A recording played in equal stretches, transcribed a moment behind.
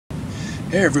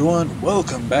Hey everyone,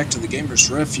 welcome back to the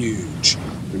Gamer's Refuge.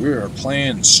 We are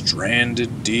playing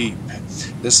Stranded Deep.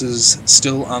 This is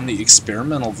still on the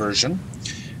experimental version,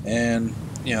 and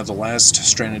the last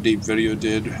Stranded Deep video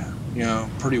did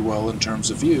pretty well in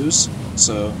terms of views.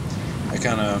 So I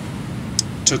kind of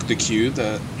took the cue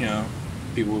that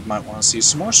people might want to see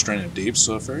some more Stranded Deep.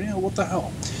 So if they're what the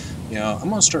hell, I'm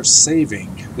gonna start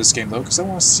saving this game though, because I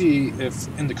want to see if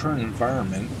in the current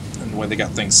environment and the way they got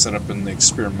things set up in the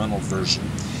experimental version,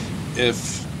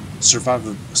 if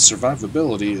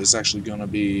survivability is actually going to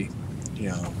be,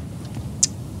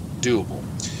 doable.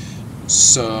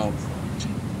 So,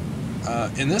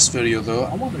 in this video though,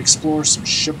 I want to explore some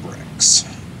shipwrecks,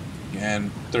 and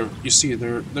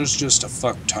there's just a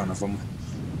fuck ton of them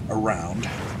around,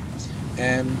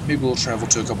 and maybe we'll travel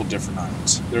to a couple different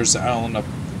islands. There's the island up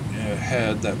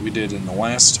ahead that we did in the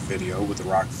last video with the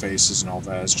rock faces and all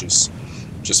that. It's just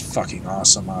fucking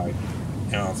awesome.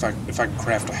 If I can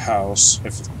craft a house,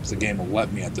 if the game will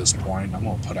let me at this point, I'm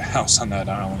gonna put a house on that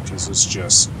island because it's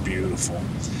just beautiful.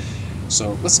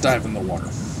 So let's dive in the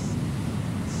water.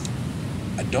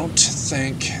 I don't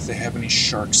think they have any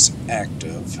sharks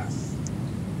active,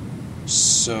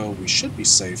 so we should be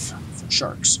safe from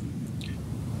sharks.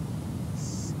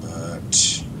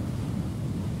 But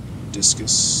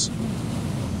discus.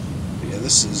 But yeah,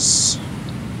 this is.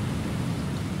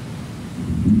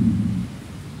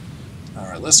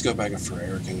 Alright, let's go back up for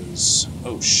air, because...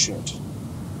 Oh, shit.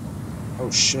 Oh,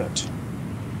 shit.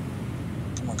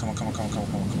 Come on.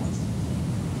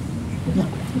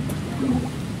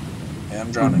 Yeah,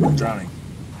 I'm drowning.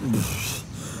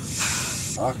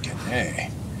 Fucking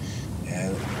A.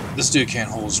 Yeah, this dude can't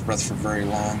hold his breath for very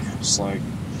long. It's like...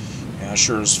 Yeah, I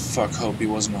sure as fuck hope he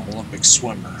wasn't an Olympic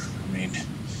swimmer. I mean...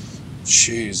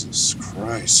 Jesus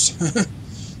Christ.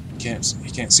 He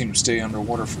can't seem to stay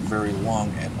underwater for very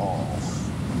long at all.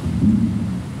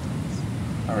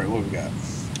 Alright, what we got?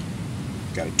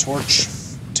 Got a torch.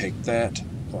 Take that.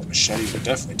 Oh, machete, we're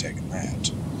definitely taking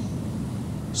that.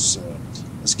 So,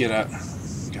 let's get out.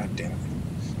 God damn it.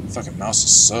 The fucking mouse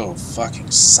is so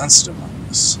fucking sensitive on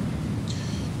this.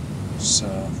 So,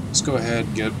 let's go ahead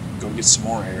and go get some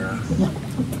more air.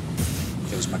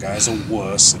 Because my guy's a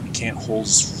wuss and he can't hold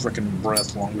his frickin'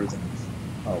 breath longer than...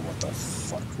 Oh, what the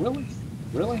fuck? Really?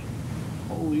 Really?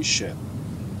 Holy shit.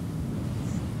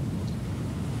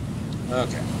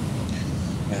 Okay.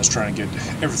 I was trying to get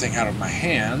everything out of my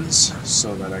hands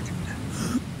so that I can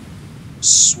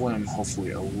swim,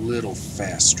 hopefully, a little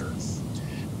faster.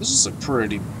 This is a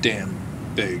pretty damn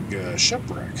big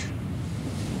shipwreck.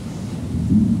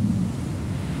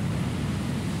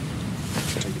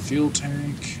 Take a fuel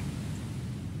tank.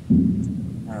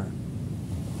 Can't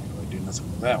really do nothing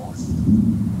with that one.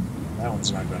 That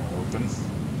one's not going to open.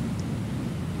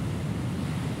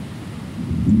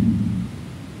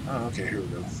 Oh, okay, here we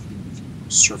go.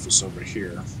 Surface over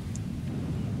here.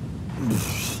 There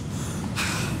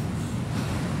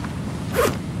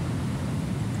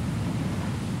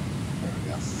we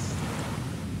go.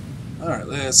 Alright,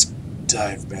 let's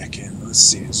dive back in. Let's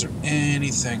see, is there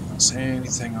anything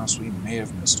else we may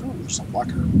have missed? Oh, there's some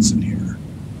locker rooms in here.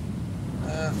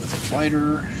 With a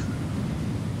lighter.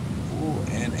 Oh,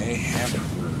 and a hammer.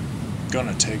 We're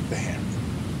gonna take the hammer.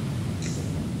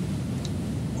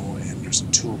 Oh, and there's a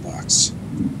toolbox.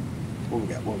 What we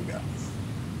got?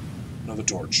 Another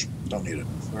torch. Don't need it.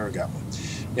 We already got one.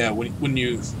 Yeah, when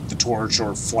you... The torch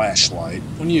or flashlight,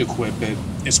 when you equip it,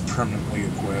 it's permanently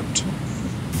equipped.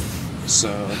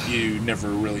 So, you never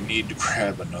really need to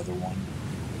grab another one.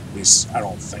 At least, I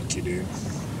don't think you do.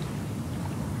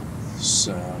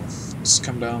 So, let's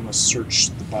come down, let's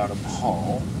search the bottom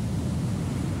hall.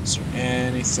 Is there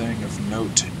anything of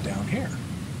note down here?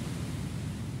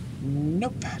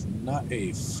 Nope, not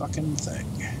a fucking thing.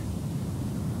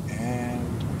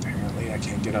 And apparently I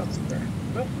can't get out through there.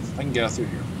 But I can get out through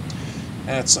here.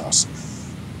 That's awesome.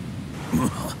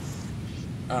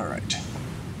 Alright.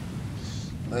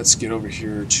 Let's get over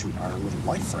here to our little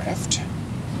life raft.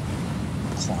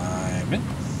 Climb it.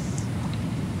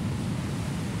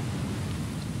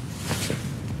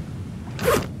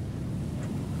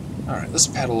 Alright, let's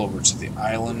paddle over to the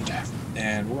island,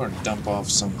 and we're going to dump off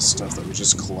some of the stuff that we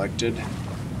just collected,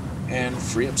 and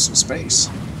free up some space.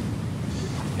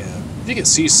 Yeah, if you get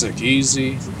seasick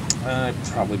easy, I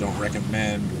probably don't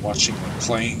recommend watching or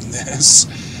playing this,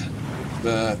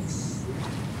 but,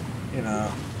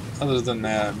 other than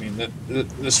that, I mean,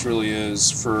 this really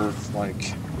is for,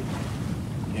 like,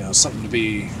 something to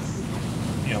be,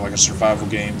 like a survival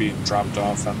game being dropped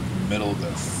off out in the middle of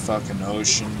the fucking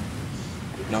ocean.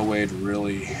 No way to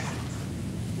really,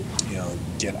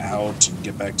 get out and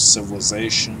get back to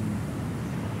civilization.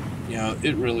 You know,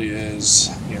 it really is,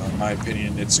 you know, in my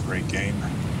opinion, it's a great game.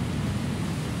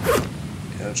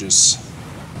 You know, just...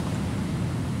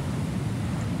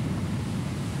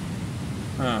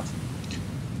 Huh.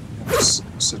 Just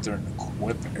sit there and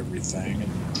equip everything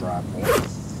and drop it.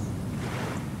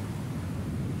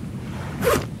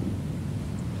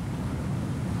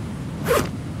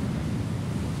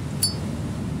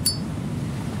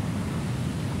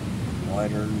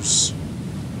 Lighters.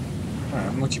 Alright,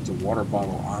 I'm gonna keep the water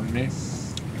bottle on me,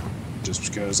 just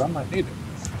because I might need it.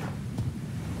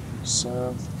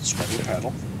 So, let's grab the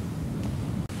paddle.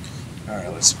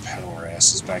 Alright, let's paddle our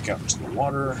asses back out into the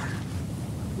water.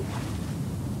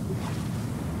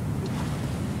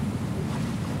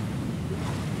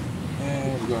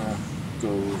 And we're gonna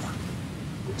go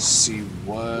see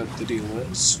what the deal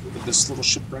is with this little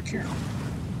shipwreck here.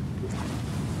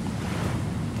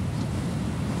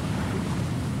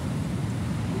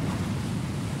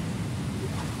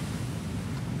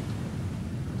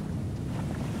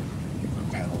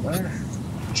 There,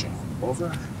 jump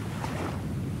over.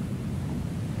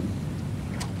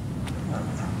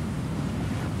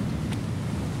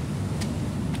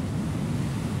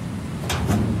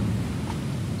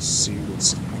 Let's see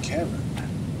what's in the cabin.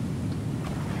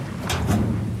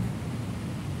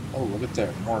 Oh, look at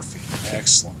that, morphine.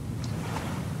 Excellent.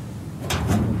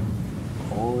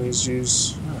 Always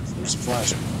use... Oh, there's a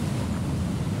flashlight.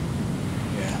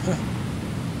 Yeah.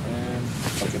 And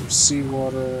a bucket of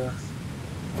seawater.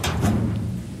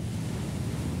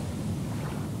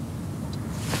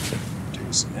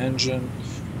 Takes an engine.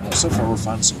 So far we're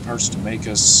finding some parts to make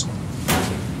us,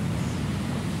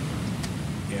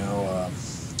 you know,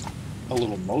 a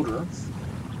little motor.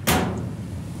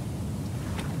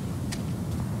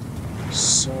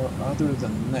 So other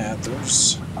than that,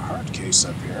 there's a hard case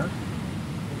up here.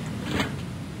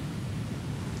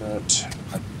 But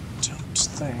I don't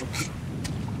think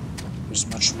there's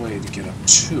much way to get up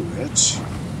to it.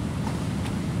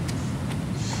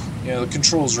 Yeah, the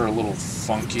controls are a little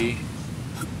funky.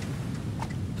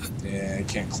 Yeah, you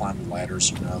can't climb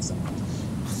ladders or nothing.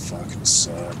 Fucking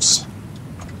sucks.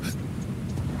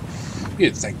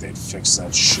 You'd think they'd fix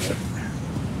that shit.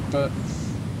 But,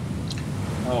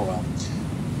 oh well.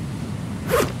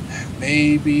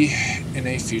 Maybe in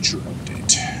a future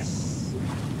update.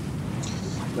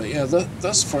 But yeah,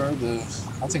 thus far,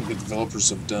 I think the developers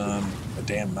have done a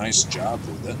damn nice job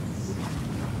with it.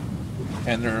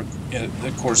 And they're,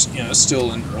 of course, you know, it's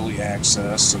still in early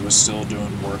access, so they're still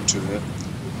doing work to it.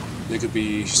 There could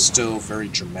be still very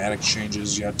dramatic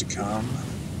changes yet to come.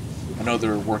 I know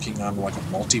they're working on like a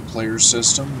multiplayer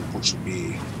system, which would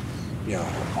be, you know,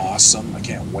 awesome. I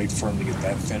can't wait for them to get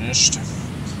that finished.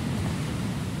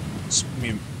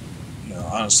 You know,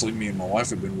 honestly, me and my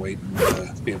wife have been waiting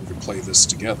to be able to play this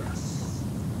together.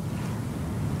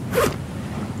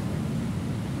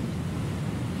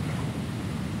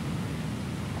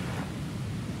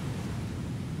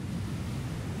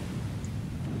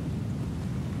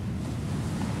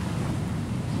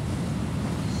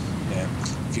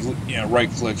 If you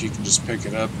right-click, you can just pick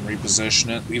it up and reposition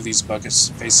it. Leave these buckets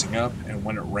facing up, and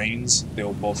when it rains, they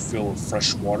will both fill with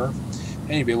fresh water,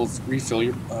 and you'll be able to refill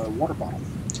your water bottle.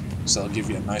 So that'll give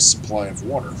you a nice supply of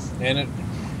water. And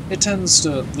it tends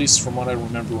to, at least from what I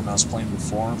remember when I was playing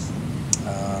before,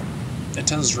 it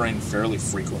tends to rain fairly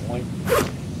frequently.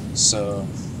 So,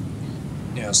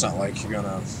 you know, it's not like you're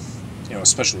gonna, you know,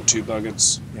 especially with 2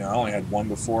 buckets. You know, I only had 1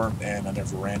 before, and I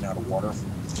never ran out of water.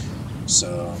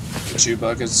 So, the 2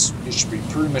 buckets, you should be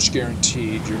pretty much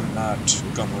guaranteed you're not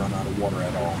going to run out of water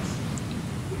at all.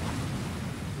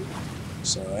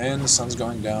 So, and the sun's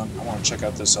going down. I want to check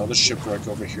out this other shipwreck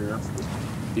over here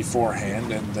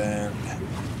beforehand, and then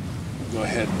go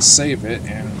ahead and save it,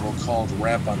 and we'll call it a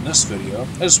wrap on this video.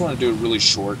 I just want to do a really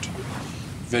short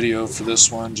video for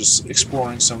this one, just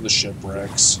exploring some of the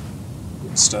shipwrecks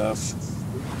and stuff.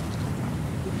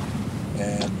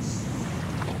 And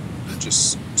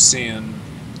just seeing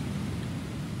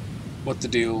what the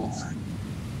deal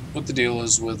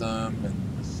is with them, and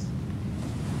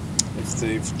if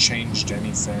they've changed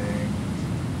anything.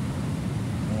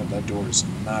 Oh, that door is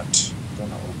not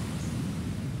gonna open.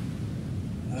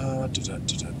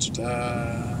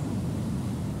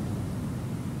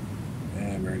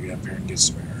 And we're gonna get up here and get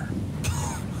some air.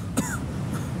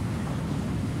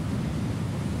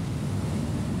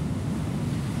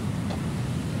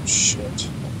 Oh, shit.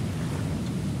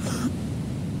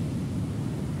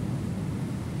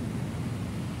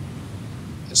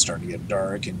 It's starting to get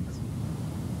dark, and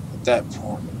at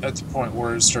the point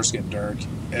where it starts getting dark,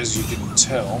 as you can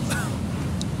tell,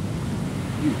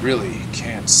 you really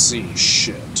can't see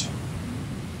shit.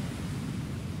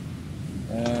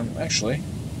 Actually,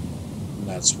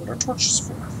 that's what our torch is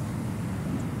for.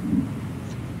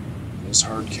 In this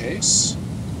hard case,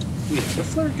 we have a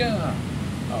flare gun.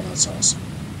 Oh, that's awesome.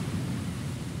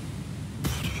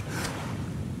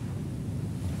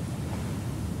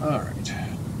 Alright.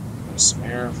 There's some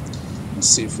air. Let's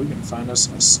see if we can find us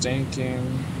a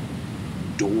stinking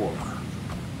door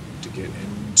to get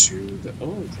into the...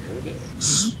 Oh, there it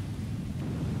is.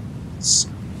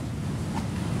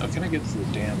 Oh, can I get to the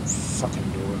damn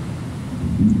fucking door?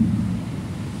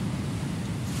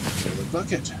 Okay, the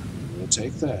bucket. We'll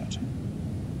take that.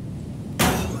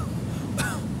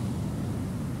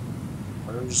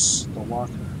 Where's the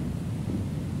locker?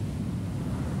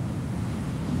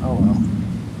 Oh well.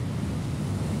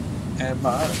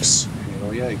 Antibiotics.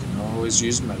 Oh yeah, you can always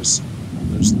use medicine. Oh,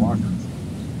 there's the locker.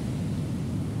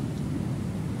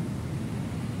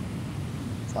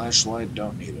 Flashlight,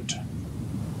 don't need it.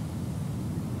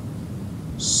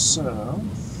 So...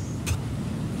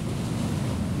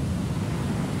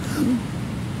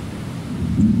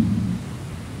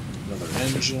 another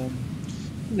engine.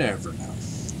 Never know.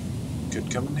 Could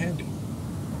come in handy.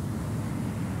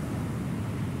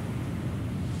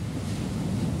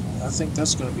 I think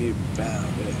that's going to be about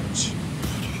it.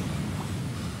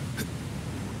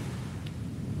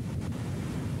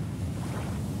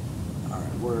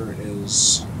 Alright, where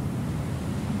is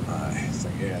my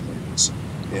thing? Yeah, there it is.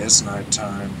 Yeah, it's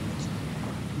nighttime.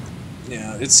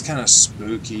 Yeah, it's kind of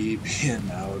spooky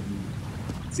being out in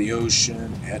the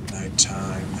ocean at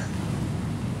nighttime.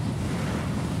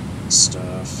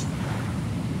 Stuff.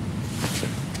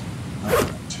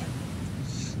 Alright.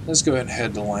 Let's go ahead and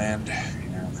head to land.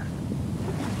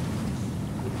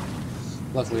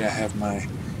 Luckily I have my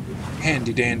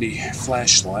handy dandy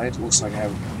flashlight. Looks like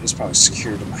it's probably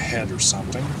secured to my head or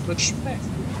something, which, hey,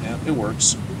 yeah, it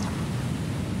works.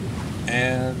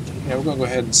 And yeah, we're gonna go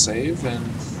ahead and save, and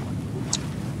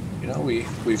you know, we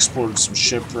explored some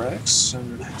shipwrecks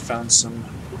and found some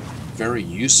very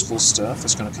useful stuff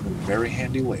that's gonna come in very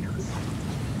handy later.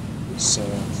 So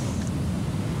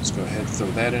let's go ahead and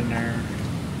throw that in there.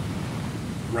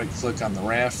 Right click on the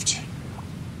raft.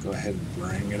 Go ahead and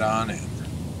bring it on in.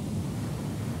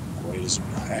 That way it doesn't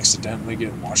accidentally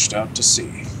get washed out to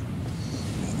sea.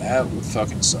 And that would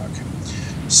fucking suck.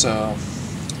 So,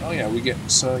 oh yeah, we got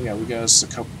us a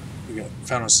couple.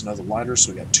 Found us another lighter,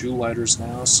 so we got 2 lighters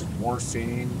now. Some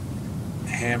morphine,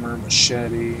 hammer,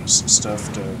 machete, some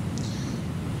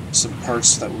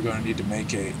parts that we're going to need to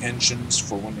make engines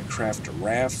for when we craft a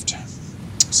raft.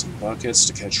 Some buckets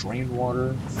to catch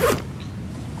rainwater.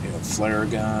 You know, flare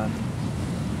gun.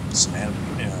 Some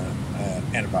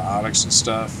antibiotics and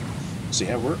stuff. So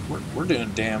yeah, we're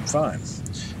doing damn fine.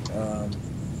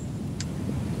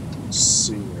 Let's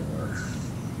see here.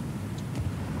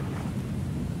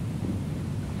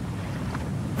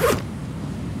 I'm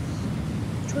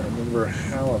trying to remember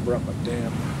how I brought my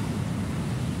damn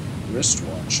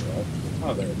wristwatch up.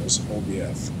 Oh, there it is. Hold the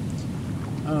F.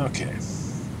 Okay.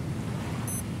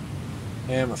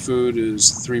 And my food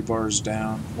is 3 bars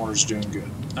down. Water's doing good.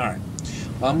 Alright.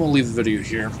 Well, I'm going to leave the video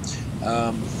here.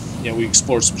 Yeah, we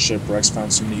explored some shipwrecks,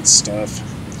 found some neat stuff.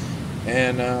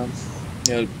 And,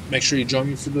 yeah, make sure you join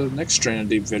me for the next Stranded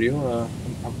Deep video. I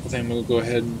think I'm going to go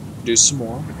ahead and do some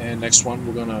more. And next one,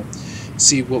 we're going to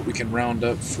see what we can round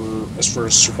up as far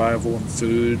as survival and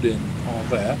food and all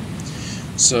that.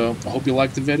 So, I hope you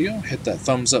liked the video. Hit that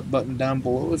thumbs up button down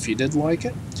below if you did like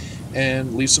it.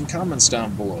 And leave some comments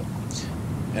down below.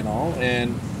 And all,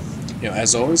 and you know,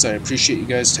 as always, I appreciate you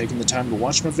guys taking the time to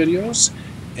watch my videos,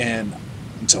 and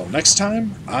until next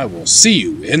time, I will see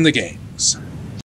you in the games.